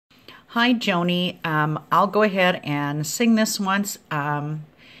Hi, Joni. I'll go ahead and sing this once and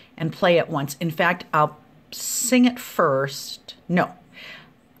play it once. In fact, I'll sing it first. No,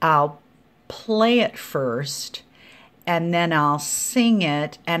 I'll play it first, and then I'll sing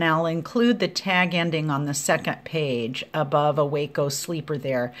it, and I'll include the tag ending on the second page above Awake, Go Sleeper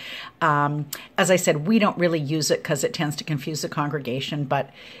there. As I said, we don't really use it because it tends to confuse the congregation, but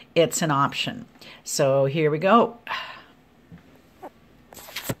it's an option. So here we go.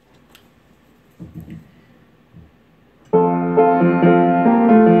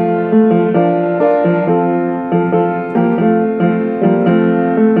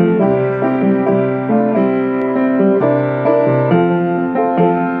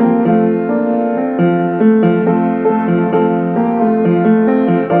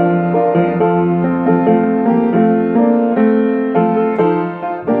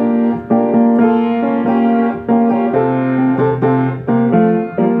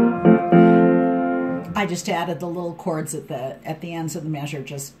 I just added the little chords at the ends of the measure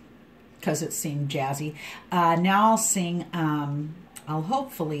just because it seemed jazzy. Now I'll sing, I'll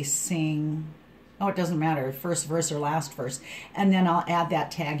hopefully sing, oh, it doesn't matter, first verse or last verse, and then I'll add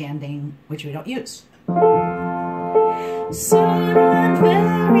that tag ending, which we don't use. Soon and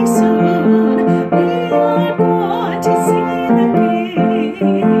very soon, we are going to see the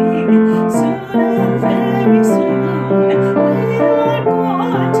King. Soon and very soon, we are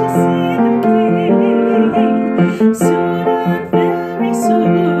going to see the King. Soon and very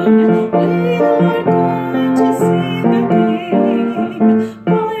soon, we are going to see the King.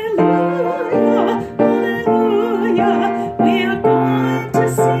 Hallelujah, hallelujah, we are going to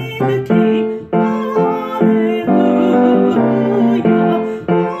see the King.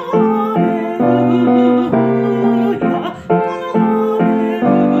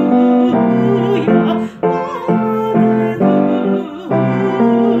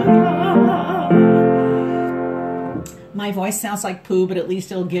 My voice sounds like poo, but at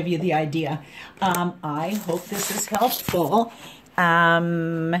least it'll give you the idea. I hope this is helpful.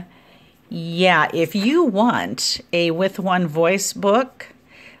 Yeah, if you want a With One Voice book,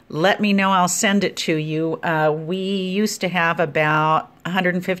 let me know. I'll send it to you. We used to have about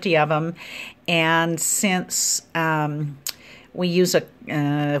 150 of them, and since we use a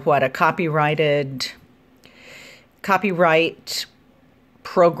copyright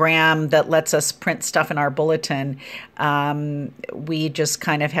program that lets us print stuff in our bulletin, we just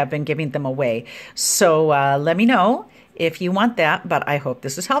kind of have been giving them away. So let me know if you want that, but I hope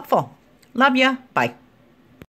this is helpful. Love ya. Bye.